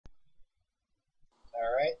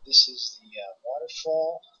Alright, this is the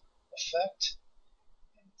waterfall effect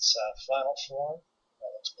in its final form. It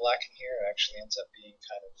looks black in here. It actually ends up being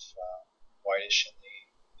kind of whitish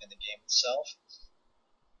in the game itself.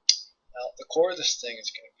 Now, the core of this thing is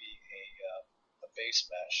going to be a base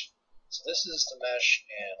mesh. So this is the mesh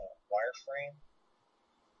in a wireframe,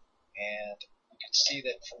 and you can see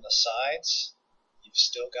that from the sides, you've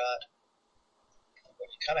still got what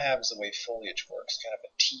you kind of have is the way foliage works, kind of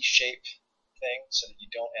a T-shape thing, so that you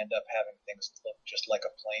don't end up having things look just like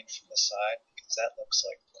a plane from the side, because that looks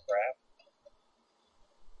like crap.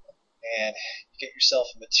 And you get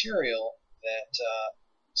yourself a material that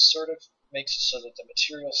sort of makes it so that the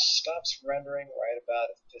material stops rendering right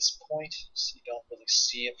about at this point, so you don't really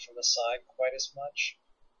see it from the side quite as much.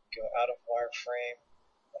 You go out of wireframe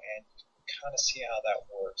and kind of see how that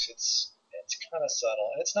works. It's kind of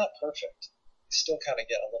subtle, and it's not perfect. You still kind of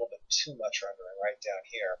get a little bit too much rendering right down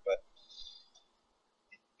here, but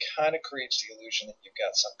it kind of creates the illusion that you've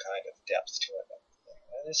got some kind of depth to it.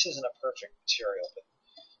 And this isn't a perfect material, but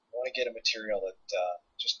you want to get a material that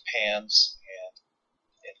just pans, and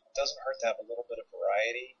it doesn't hurt to have a little bit of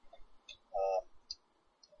variety.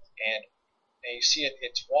 And you see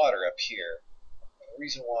it's water up here. And the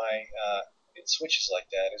reason why it switches like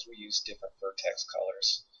that is we use different vertex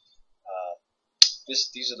colors.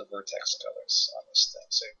 These are the vertex colors on this thing.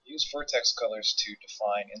 So you use vertex colors to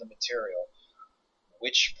define in the material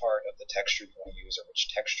which part of the texture you want to use, or which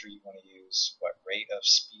texture you want to use, what rate of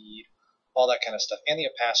speed, all that kind of stuff, and the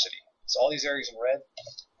opacity. So all these areas in red,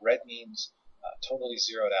 red means totally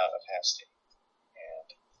zeroed out opacity, and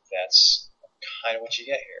that's kind of what you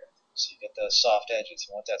get here. So you get the soft edges,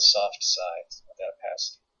 you want that soft side, you want that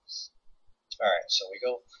opacity. Alright, so we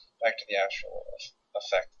go back to the actual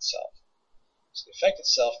effect itself. So the effect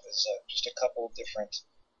itself is just a couple of different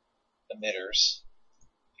emitters,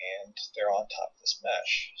 and they're on top of this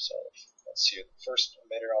mesh. So let's see, the first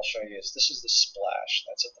emitter I'll show you is this is the splash.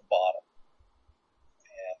 That's at the bottom.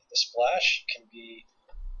 And the splash can be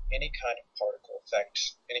any kind of particle effect,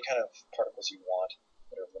 any kind of particles you want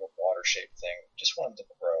that are a little water-shaped thing. Just want them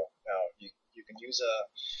to grow. Now, you can use a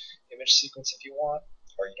image sequence if you want,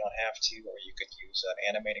 or you don't have to, or you could use an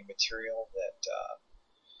animating material that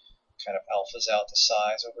kind of alphas out the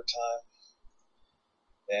size over time.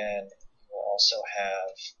 Then you will also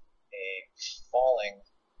have a falling,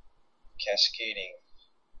 cascading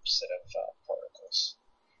set of particles.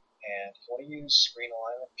 And you want to use screen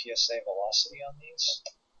alignment, PSA velocity on these,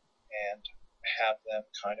 and have them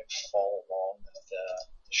kind of fall along the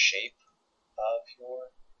shape of your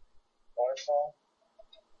waterfall.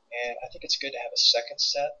 And I think it's good to have a second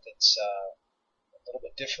set that's a little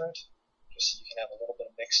bit different, just so you can have a little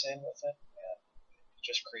bit of mix in with it, and it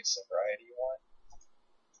just creates the variety you want.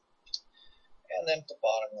 And then at the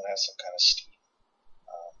bottom you'll have some kind of steam.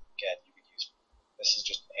 Again, you could use, this is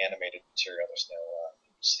just an animated material, there's no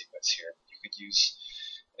image sequence here. You could use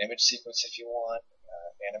an image sequence if you want,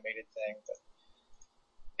 animated thing, but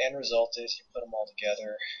end result is you put them all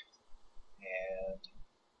together and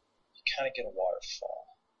you kind of get a waterfall.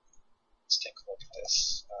 Let's take a look at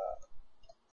this.